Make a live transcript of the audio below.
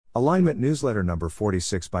Alignment Newsletter number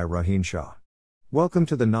 46 by Rohin Shah. Welcome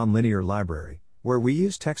to the Nonlinear Library, where we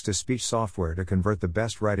use text-to-speech software to convert the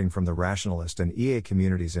best writing from the rationalist and EA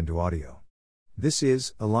communities into audio. This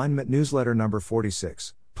is Alignment Newsletter number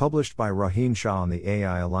 46, published by Rohin Shah on the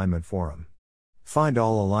AI Alignment Forum. Find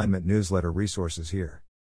all Alignment Newsletter resources here.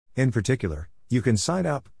 In particular, you can sign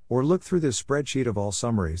up, or look through this spreadsheet of all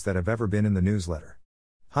summaries that have ever been in the newsletter.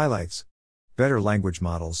 Highlights. Better language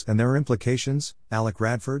models and their implications, Alec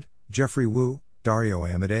Radford, Jeffrey Wu, Dario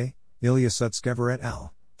Amodei, Ilya Sutskever et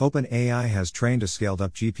al. OpenAI has trained a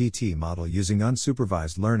scaled-up GPT model using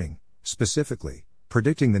unsupervised learning, specifically,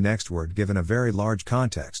 predicting the next word given a very large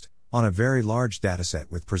context, on a very large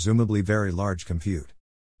dataset with presumably very large compute.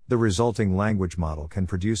 The resulting language model can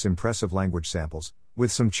produce impressive language samples,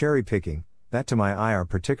 with some cherry-picking, that to my eye are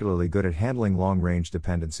particularly good at handling long-range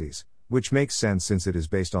dependencies, which makes sense since it is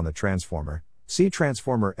based on the transformer, see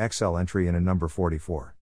Transformer XL entry in a number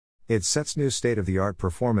 44. It sets new state-of-the-art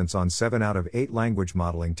performance on 7 out of 8 language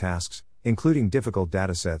modeling tasks, including difficult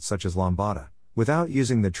datasets such as Lambda, without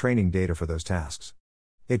using the training data for those tasks.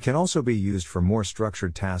 It can also be used for more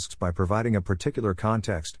structured tasks by providing a particular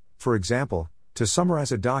context. For example, to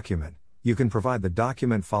summarize a document, you can provide the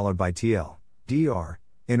document followed by TLDR,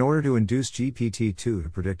 in order to induce GPT-2 to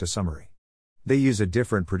predict a summary. They use a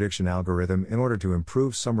different prediction algorithm in order to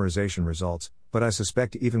improve summarization results, but I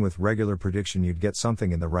suspect even with regular prediction you'd get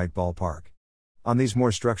something in the right ballpark. On these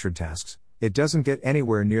more structured tasks, it doesn't get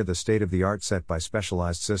anywhere near the state-of-the-art set by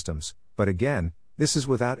specialized systems, but again, this is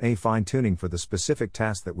without any fine-tuning for the specific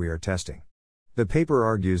task that we are testing. The paper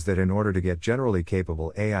argues that in order to get generally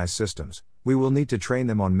capable AI systems, we will need to train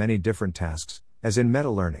them on many different tasks, as in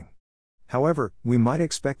meta-learning. However, we might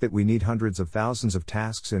expect that we need hundreds of thousands of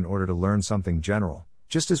tasks in order to learn something general,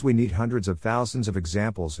 just as we need hundreds of thousands of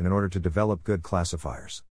examples in order to develop good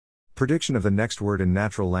classifiers. Prediction of the next word in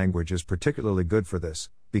natural language is particularly good for this,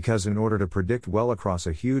 because in order to predict well across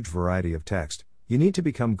a huge variety of text, you need to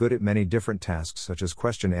become good at many different tasks such as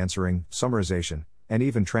question answering, summarization, and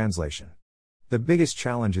even translation. The biggest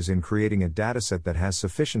challenge is in creating a dataset that has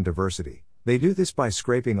sufficient diversity. They do this by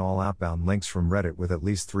scraping all outbound links from Reddit with at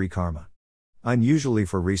least 3 karma. Unusually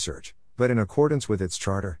for research, but in accordance with its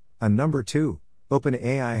charter, and number 2,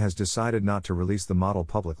 OpenAI has decided not to release the model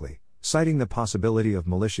publicly, citing the possibility of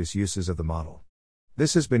malicious uses of the model.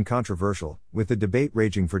 This has been controversial, with the debate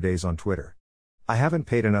raging for days on Twitter. I haven't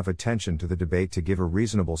paid enough attention to the debate to give a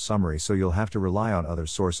reasonable summary, so you'll have to rely on other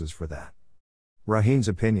sources for that. Rohin's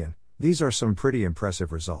opinion, these are some pretty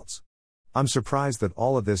impressive results. I'm surprised that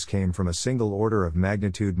all of this came from a single order of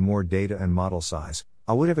magnitude more data and model size.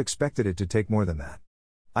 I would have expected it to take more than that.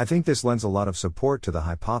 I think this lends a lot of support to the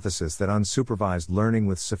hypothesis that unsupervised learning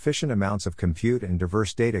with sufficient amounts of compute and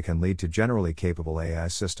diverse data can lead to generally capable AI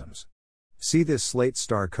systems. See this Slate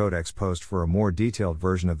Star Codex post for a more detailed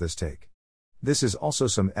version of this take. This is also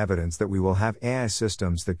some evidence that we will have AI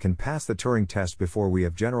systems that can pass the Turing test before we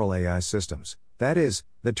have general AI systems. That is,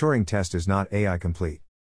 the Turing test is not AI complete.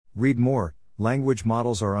 Read more. Language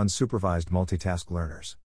models are unsupervised multitask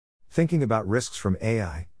learners. Thinking about risks from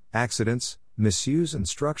AI, accidents, misuse and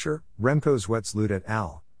structure, Remco Zwetsloot et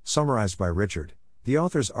al., summarized by Richard. The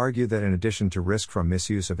authors argue that in addition to risk from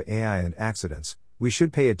misuse of AI and accidents, we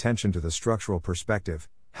should pay attention to the structural perspective,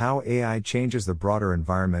 how AI changes the broader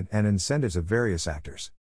environment and incentives of various actors.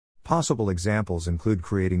 Possible examples include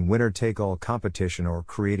creating winner-take-all competition or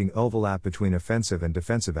creating overlap between offensive and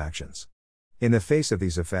defensive actions. In the face of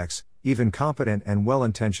these effects, even competent and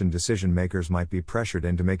well-intentioned decision-makers might be pressured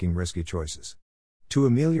into making risky choices. To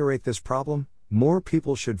ameliorate this problem, more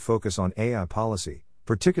people should focus on AI policy,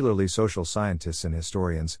 particularly social scientists and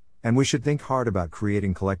historians, and we should think hard about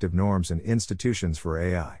creating collective norms and institutions for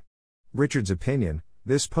AI. Richard's opinion,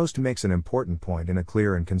 this post makes an important point in a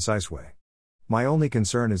clear and concise way. My only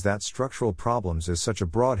concern is that structural problems is such a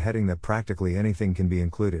broad heading that practically anything can be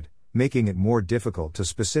included, making it more difficult to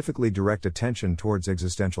specifically direct attention towards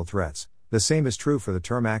existential threats. The same is true for the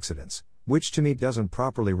term accidents, which to me doesn't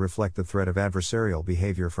properly reflect the threat of adversarial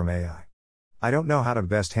behavior from AI. I don't know how to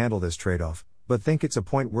best handle this trade-off, but think it's a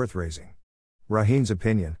point worth raising. Rohin's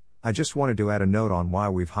opinion, I just wanted to add a note on why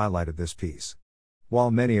we've highlighted this piece. While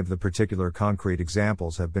many of the particular concrete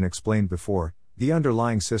examples have been explained before, the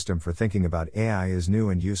underlying system for thinking about AI is new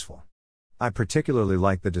and useful. I particularly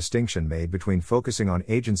like the distinction made between focusing on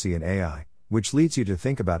agency and AI, which leads you to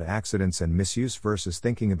think about accidents and misuse versus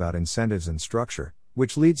thinking about incentives and structure,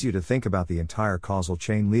 which leads you to think about the entire causal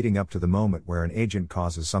chain leading up to the moment where an agent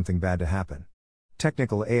causes something bad to happen.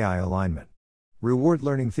 Technical AI alignment. Reward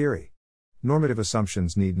learning theory. Normative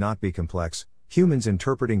assumptions need not be complex. Humans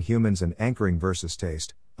interpreting humans and anchoring versus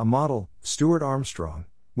taste. A model, Stuart Armstrong,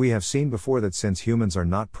 We have seen before that since humans are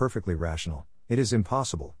not perfectly rational, it is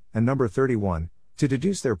impossible, and number 31, to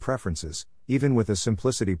deduce their preferences, even with a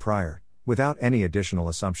simplicity prior, without any additional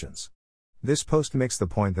assumptions. This post makes the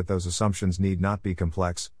point that those assumptions need not be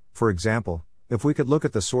complex. For example, if we could look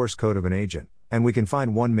at the source code of an agent, and we can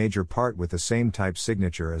find one major part with the same type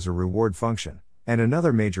signature as a reward function, and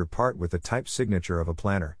another major part with the type signature of a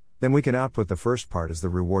planner, then we can output the first part as the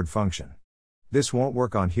reward function. This won't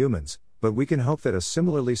work on humans, but we can hope that a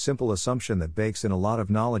similarly simple assumption that bakes in a lot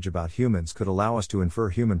of knowledge about humans could allow us to infer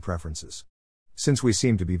human preferences. Since we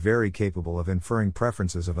seem to be very capable of inferring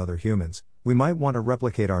preferences of other humans, we might want to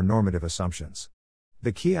replicate our normative assumptions.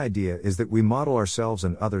 The key idea is that we model ourselves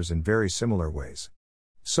and others in very similar ways.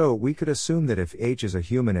 So, we could assume that if H is a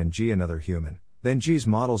human and G another human, then G's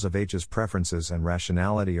models of H's preferences and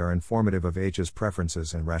rationality are informative of H's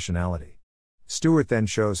preferences and rationality. Stewart then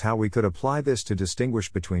shows how we could apply this to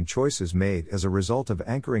distinguish between choices made as a result of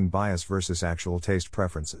anchoring bias versus actual taste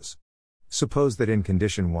preferences. Suppose that in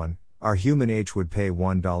condition 1, our human H would pay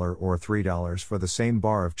 $1 or $3 for the same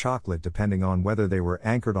bar of chocolate depending on whether they were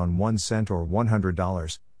anchored on 1 cent or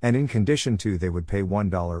 $100, and in condition 2 they would pay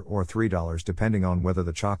 $1 or $3 depending on whether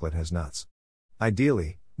the chocolate has nuts.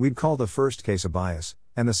 Ideally, we'd call the first case a bias,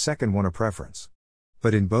 and the second one a preference.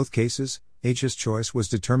 But in both cases, H's choice was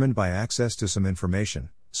determined by access to some information,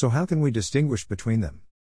 so how can we distinguish between them?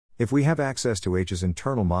 If we have access to H's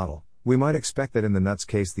internal model, we might expect that in the nuts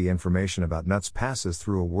case the information about nuts passes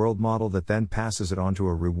through a world model that then passes it on to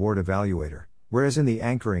a reward evaluator, whereas in the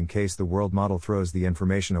anchoring case the world model throws the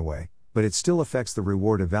information away, but it still affects the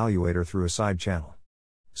reward evaluator through a side channel.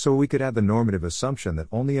 So we could add the normative assumption that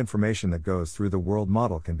only information that goes through the world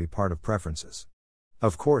model can be part of preferences.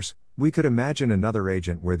 Of course, we could imagine another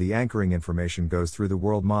agent where the anchoring information goes through the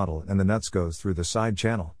world model and the nuts goes through the side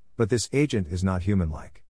channel, but this agent is not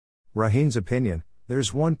human-like. Rohin's opinion: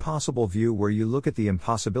 there's one possible view where you look at the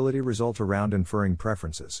impossibility result around inferring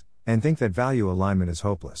preferences, and think that value alignment is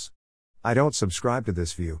hopeless. I don't subscribe to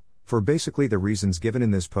this view, for basically the reasons given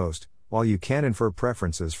in this post. While you can infer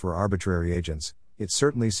preferences for arbitrary agents, it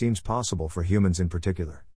certainly seems possible for humans in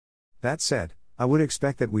particular. That said, I would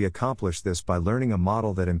expect that we accomplish this by learning a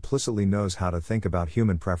model that implicitly knows how to think about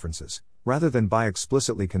human preferences, rather than by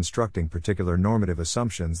explicitly constructing particular normative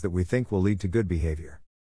assumptions that we think will lead to good behavior.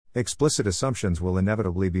 Explicit assumptions will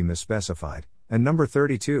inevitably be misspecified, and number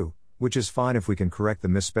 32, which is fine if we can correct the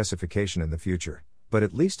misspecification in the future, but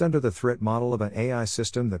at least under the threat model of an AI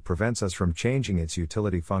system that prevents us from changing its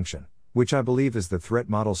utility function, which I believe is the threat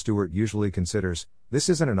model Stewart usually considers, this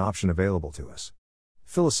isn't an option available to us.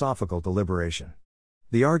 Philosophical deliberation.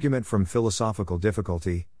 The argument from philosophical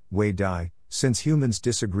difficulty, Wei Dai, since humans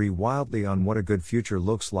disagree wildly on what a good future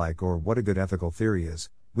looks like or what a good ethical theory is,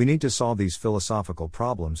 we need to solve these philosophical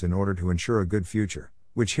problems in order to ensure a good future,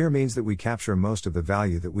 which here means that we capture most of the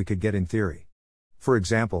value that we could get in theory. For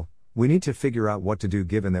example, we need to figure out what to do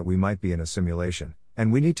given that we might be in a simulation,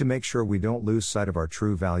 and we need to make sure we don't lose sight of our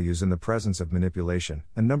true values in the presence of manipulation.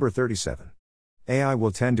 And number 37. AI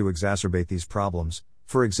will tend to exacerbate these problems,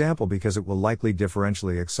 for example because it will likely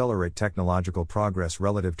differentially accelerate technological progress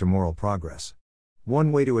relative to moral progress.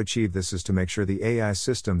 One way to achieve this is to make sure the AI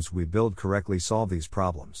systems we build correctly solve these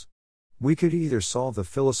problems. We could either solve the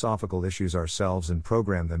philosophical issues ourselves and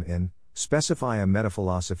program them in, specify a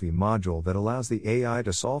metaphilosophy module that allows the AI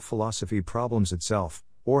to solve philosophy problems itself,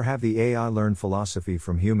 or have the AI learn philosophy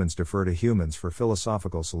from humans, defer to humans for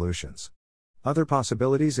philosophical solutions. Other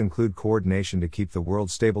possibilities include coordination to keep the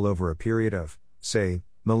world stable over a period of, say,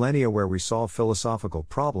 millennia where we solve philosophical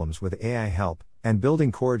problems with AI help, and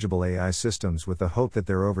building corrigible AI systems with the hope that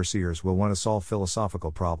their overseers will want to solve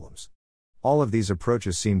philosophical problems. All of these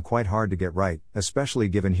approaches seem quite hard to get right, especially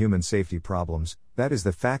given human safety problems, that is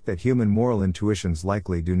the fact that human moral intuitions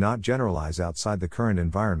likely do not generalize outside the current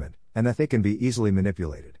environment, and that they can be easily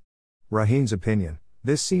manipulated. Rohin's opinion: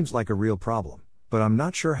 this seems like a real problem, but I'm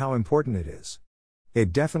not sure how important it is.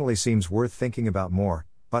 It definitely seems worth thinking about more,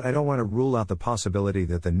 but I don't want to rule out the possibility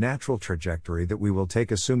that the natural trajectory that we will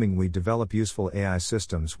take assuming we develop useful AI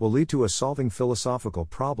systems will lead to us solving philosophical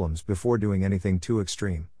problems before doing anything too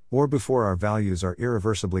extreme, or before our values are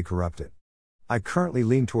irreversibly corrupted. I currently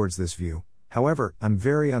lean towards this view, however, I'm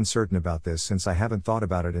very uncertain about this since I haven't thought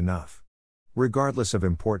about it enough. Regardless of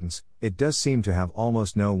importance, it does seem to have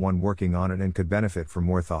almost no one working on it and could benefit from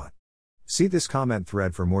more thought. See this comment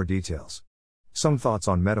thread for more details. Some thoughts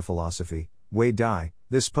on metaphilosophy, Wei Dai.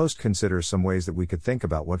 This post considers some ways that we could think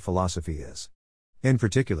about what philosophy is. In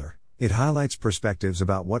particular, it highlights perspectives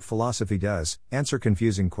about what philosophy does, answer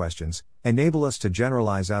confusing questions, enable us to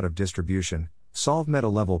generalize out of distribution, solve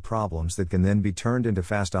meta-level problems that can then be turned into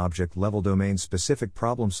fast object-level domain-specific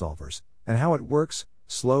problem solvers, and how it works,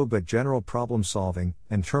 slow but general problem solving,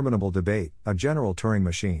 and terminable debate, a general Turing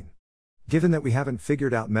machine. Given that we haven't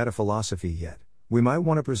figured out metaphilosophy yet, we might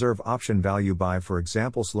want to preserve option value by, for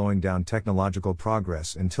example, slowing down technological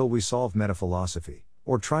progress until we solve metaphilosophy,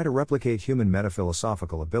 or try to replicate human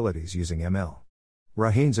metaphilosophical abilities using ML.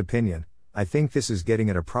 Rohin's opinion: I think this is getting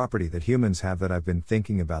at a property that humans have that I've been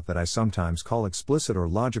thinking about that I sometimes call explicit or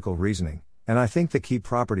logical reasoning, and I think the key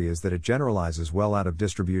property is that it generalizes well out of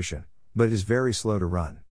distribution, but is very slow to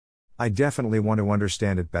run. I definitely want to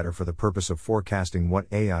understand it better for the purpose of forecasting what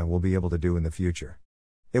AI will be able to do in the future.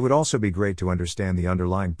 It would also be great to understand the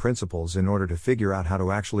underlying principles in order to figure out how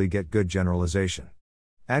to actually get good generalization.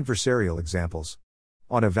 Adversarial examples.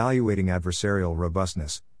 On evaluating adversarial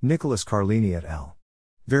robustness, Nicholas Carlini et al.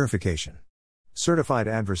 Verification. Certified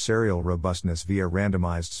adversarial robustness via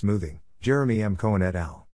randomized smoothing, Jeremy M. Cohen et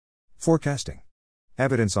al. Forecasting.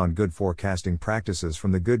 Evidence on good forecasting practices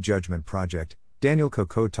from the Good Judgment Project, Daniel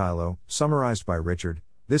Kokotilo, summarized by Richard.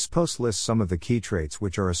 This post lists some of the key traits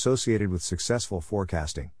which are associated with successful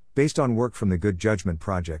forecasting, based on work from the Good Judgment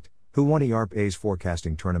Project, who won EARP-A's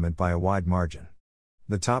forecasting tournament by a wide margin.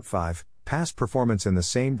 The top 5: past performance in the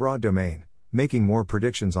same broad domain, making more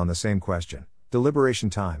predictions on the same question, deliberation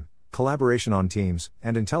time, collaboration on teams,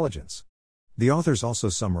 and intelligence. The authors also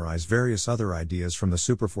summarize various other ideas from the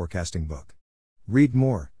Superforecasting book. Read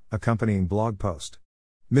more, accompanying blog post.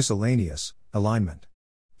 Miscellaneous, alignment.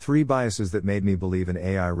 3 biases that made me believe in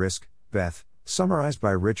AI risk, Beth, summarized by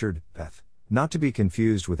Richard. Beth, not to be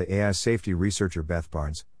confused with the AI safety researcher Beth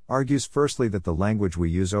Barnes, argues firstly that the language we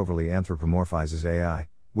use overly anthropomorphizes AI,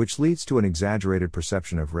 which leads to an exaggerated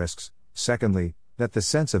perception of risks. Secondly, that the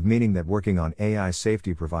sense of meaning that working on AI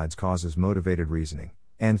safety provides causes motivated reasoning.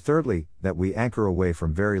 And thirdly, that we anchor away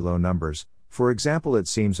from very low numbers. For example, it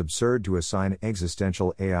seems absurd to assign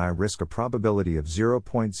existential AI risk a probability of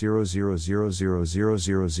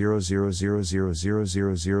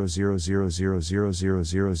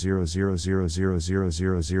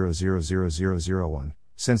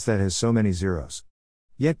since that has so many zeros.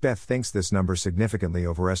 Yet Beth thinks this number significantly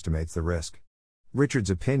overestimates the risk. Richard's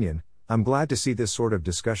opinion: I'm glad to see this sort of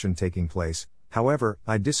discussion taking place, however,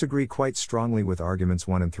 I disagree quite strongly with arguments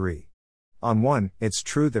 1 and 3. On one, it's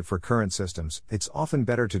true that for current systems, it's often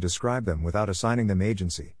better to describe them without assigning them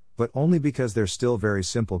agency, but only because they're still very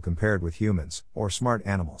simple compared with humans, or smart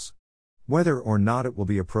animals. Whether or not it will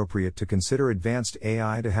be appropriate to consider advanced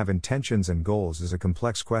AI to have intentions and goals is a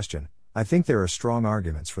complex question. I think there are strong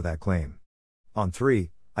arguments for that claim. On 3,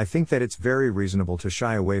 I think that it's very reasonable to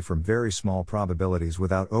shy away from very small probabilities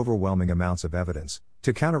without overwhelming amounts of evidence,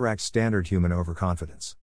 to counteract standard human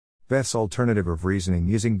overconfidence. Beth's alternative of reasoning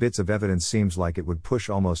using bits of evidence seems like it would push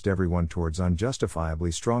almost everyone towards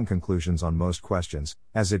unjustifiably strong conclusions on most questions,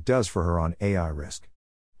 as it does for her on AI risk.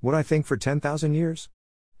 What I think for 10,000 years?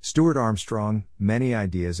 Stuart Armstrong: many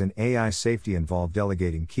ideas in AI safety involve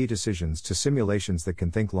delegating key decisions to simulations that can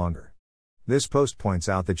think longer. This post points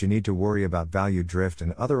out that you need to worry about value drift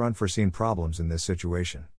and other unforeseen problems in this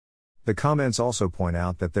situation. The comments also point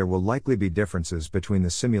out that there will likely be differences between the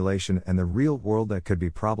simulation and the real world that could be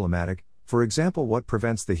problematic. For example, what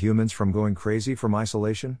prevents the humans from going crazy from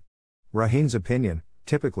isolation? Rohin's opinion: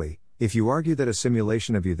 typically, if you argue that a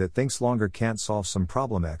simulation of you that thinks longer can't solve some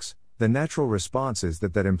problem X, the natural response is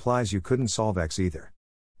that implies you couldn't solve X either.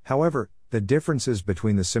 However, the differences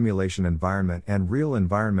between the simulation environment and real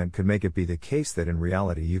environment could make it be the case that in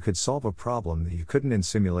reality you could solve a problem that you couldn't in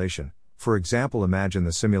simulation. For example, imagine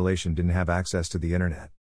the simulation didn't have access to the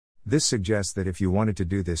internet. This suggests that if you wanted to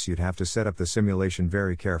do this, you'd have to set up the simulation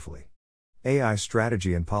very carefully. AI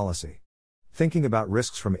strategy and policy. Thinking about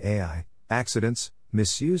risks from AI, accidents,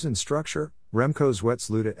 misuse and structure, Remco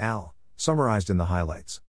Zwetsloot et al., summarized in the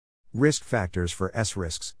highlights. Risk factors for S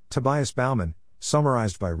risks, Tobias Baumann,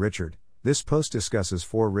 summarized by Richard. This post discusses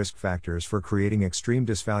 4 risk factors for creating extreme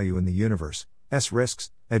disvalue in the universe: S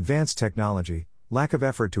risks, advanced technology, lack of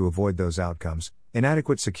effort to avoid those outcomes,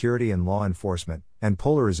 inadequate security and law enforcement, and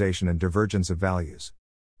polarization and divergence of values.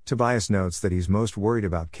 Tobias notes that he's most worried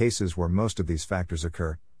about cases where most of these factors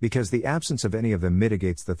occur, because the absence of any of them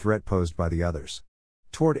mitigates the threat posed by the others.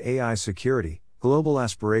 Toward AI security, global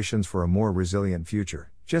aspirations for a more resilient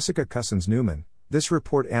future, Jessica Cousins-Newman. This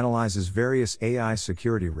report analyzes various AI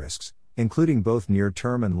security risks, including both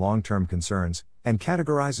near-term and long-term concerns, and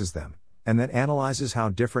categorizes them, and then analyzes how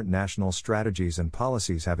different national strategies and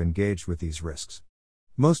policies have engaged with these risks.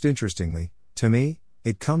 Most interestingly, to me,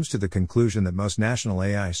 it comes to the conclusion that most national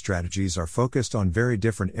AI strategies are focused on very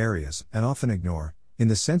different areas and often ignore, in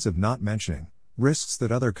the sense of not mentioning, risks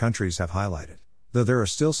that other countries have highlighted. Though there are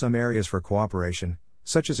still some areas for cooperation,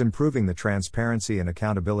 such as improving the transparency and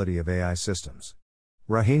accountability of AI systems.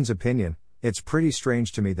 Rohin's opinion: it's pretty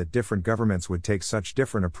strange to me that different governments would take such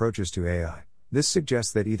different approaches to AI. This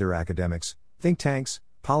suggests that either academics, think tanks,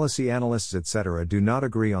 policy analysts, etc. do not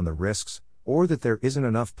agree on the risks, or that there isn't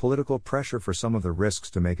enough political pressure for some of the risks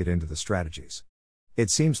to make it into the strategies. It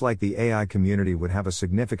seems like the AI community would have a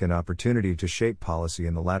significant opportunity to shape policy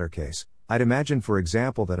in the latter case. I'd imagine, for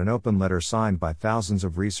example, that an open letter signed by thousands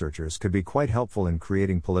of researchers could be quite helpful in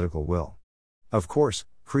creating political will. Of course,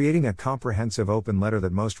 creating a comprehensive open letter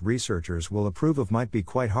that most researchers will approve of might be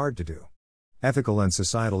quite hard to do. Ethical and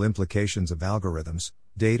societal implications of algorithms,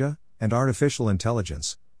 data, and artificial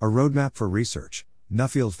intelligence, a roadmap for research,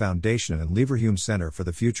 Nuffield Foundation and Leverhulme Center for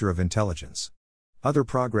the Future of Intelligence. Other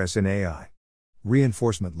progress in AI.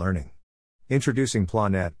 Reinforcement learning. Introducing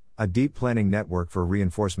PLANET, a deep planning network for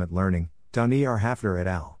reinforcement learning, Dun E. R. Hafner et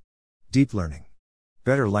al. Deep learning.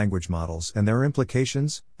 Better language models and their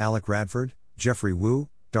implications, Alec Radford, Jeffrey Wu,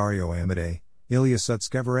 Dario Amade, Ilya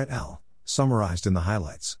Sutskever et al., summarized in the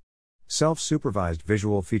highlights. Self-supervised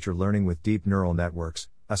visual feature learning with deep neural networks,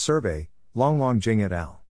 a survey, Longlong Jing et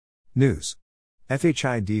al. News.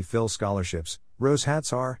 FHID Phil Scholarships, Rose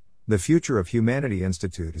Hatzar, the Future of Humanity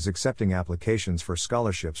Institute is accepting applications for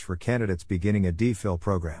scholarships for candidates beginning a DPhil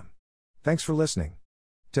program. Thanks for listening.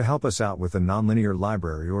 To help us out with the Nonlinear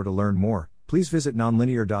Library or to learn more, please visit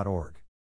nonlinear.org.